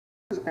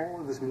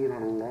all of this mean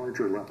on a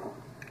larger level?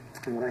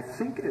 And what I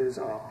think is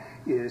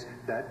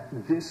that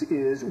this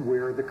is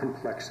where the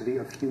complexity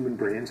of human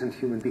brains and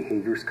human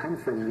behaviors come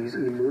from, these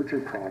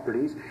emergent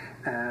properties.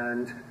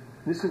 And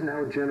this is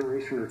now a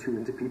generation or two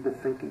into people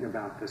thinking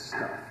about this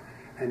stuff.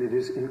 And it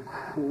is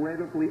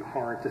incredibly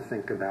hard to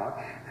think about.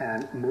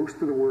 And most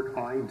of the work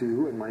I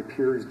do and my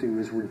peers do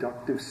is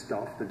reductive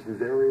stuff that's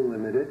very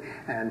limited.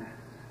 And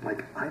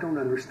I don't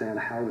understand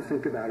how to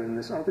think about it in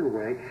this other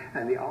way,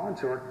 and the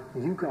odds are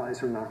you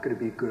guys are not going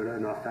to be good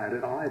enough at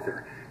it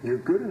either. You're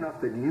good enough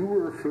that you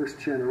were a first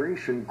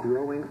generation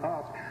growing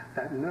up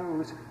that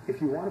knows if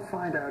you want to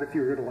find out if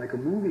you're going to like a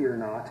movie or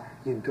not,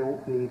 you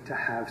don't need to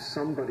have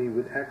somebody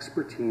with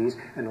expertise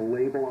and a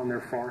label on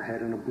their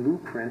forehead and a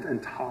blueprint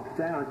and top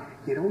down.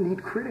 You don't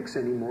need critics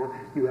anymore.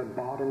 You have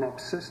bottom-up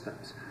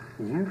systems.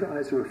 You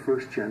guys are a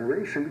first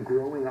generation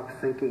growing up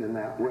thinking in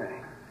that way.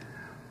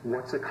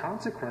 What's a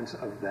consequence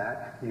of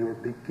that? You're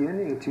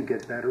beginning to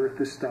get better at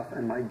this stuff,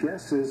 and my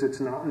guess is it's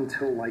not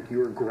until like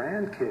your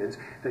grandkids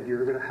that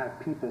you're going to have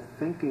people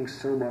thinking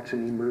so much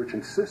in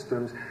emergent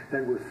systems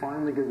that we're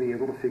finally going to be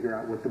able to figure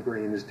out what the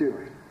brain is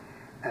doing.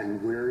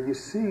 And where you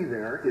see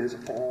there is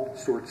all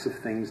sorts of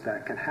things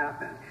that can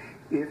happen.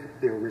 If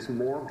there was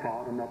more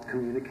bottom-up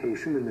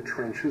communication in the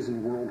trenches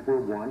in World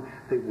War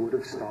I, they would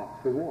have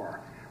stopped the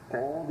war.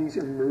 All these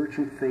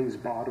emergent things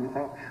bottom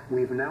up.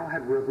 We've now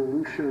had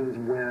revolutions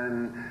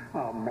when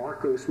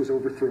Marcos was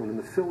overthrown in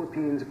the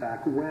Philippines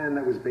back when.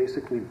 That was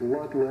basically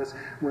bloodless.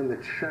 When the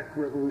Czech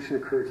Revolution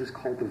occurred, it's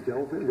called the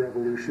Velvet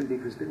Revolution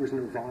because there was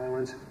no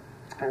violence.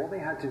 All they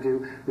had to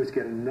do was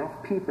get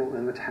enough people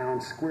in the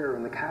town square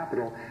in the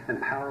capital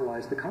and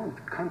paralyze the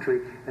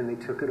country, and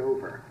they took it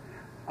over.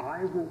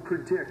 I will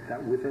predict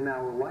that within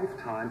our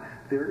lifetime,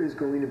 there is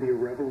going to be a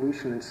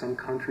revolution in some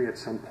country at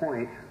some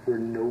point where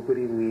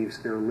nobody leaves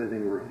their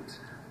living rooms.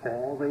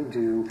 All they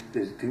do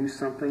is do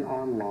something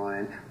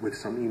online with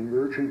some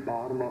emergent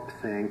bottom-up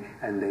thing,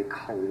 and they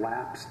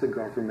collapse the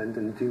government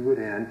and do it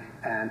in,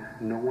 and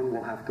no one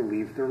will have to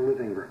leave their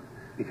living room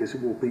because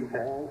it will be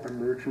all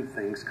emergent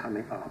things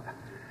coming up.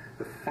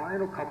 The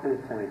final couple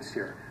of points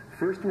here.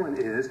 First one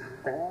is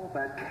all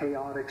that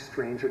chaotic,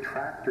 strange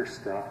attractor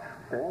stuff.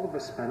 All of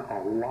us spend a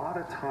lot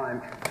of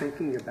time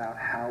thinking about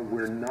how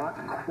we're not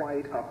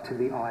quite up to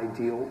the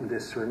ideal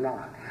this or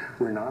not.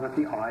 We're not at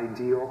the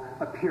ideal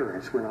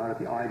appearance. We're not at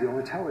the ideal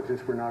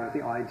intelligence. We're not at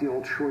the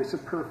ideal choice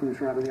of perfumes.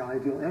 We're not at the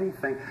ideal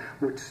anything.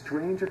 What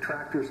strange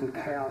attractors and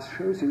chaos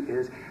shows you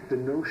is the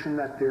notion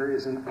that there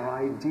is an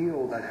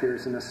ideal, that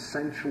there's an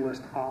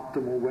essentialist,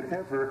 optimal,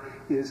 whatever,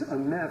 is a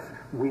myth.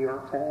 We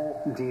are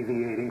all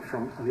deviating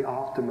from the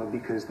optima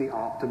because the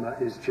optima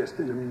is just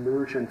an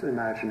emergent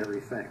imaginary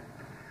thing.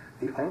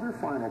 The other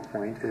final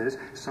point is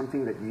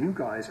something that you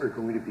guys are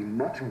going to be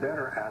much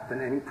better at than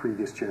any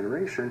previous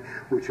generation,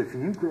 which if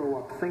you grow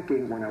up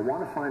thinking, when I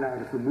want to find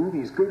out if the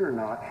movie's good or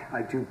not,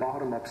 I do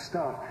bottom-up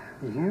stuff,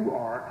 you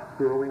are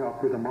growing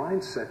up with a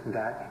mindset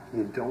that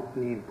you don't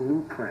need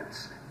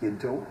blueprints. You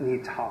don't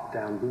need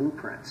top-down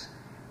blueprints.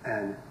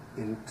 And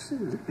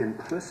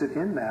implicit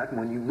in that,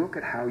 when you look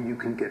at how you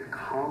can get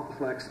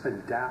complex,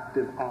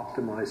 adaptive,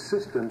 optimized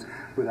systems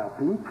without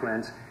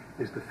blueprints,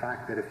 is the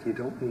fact that if you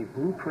don't need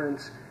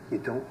blueprints, you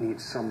don't need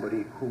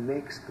somebody who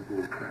makes the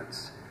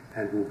blueprints.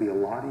 And it will be a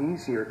lot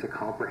easier to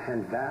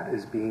comprehend that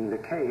as being the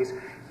case.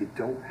 You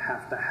don't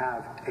have to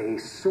have a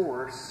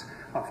source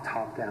of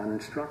top-down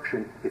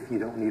instruction if you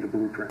don't need a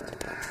blueprint.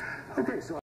 Okay, so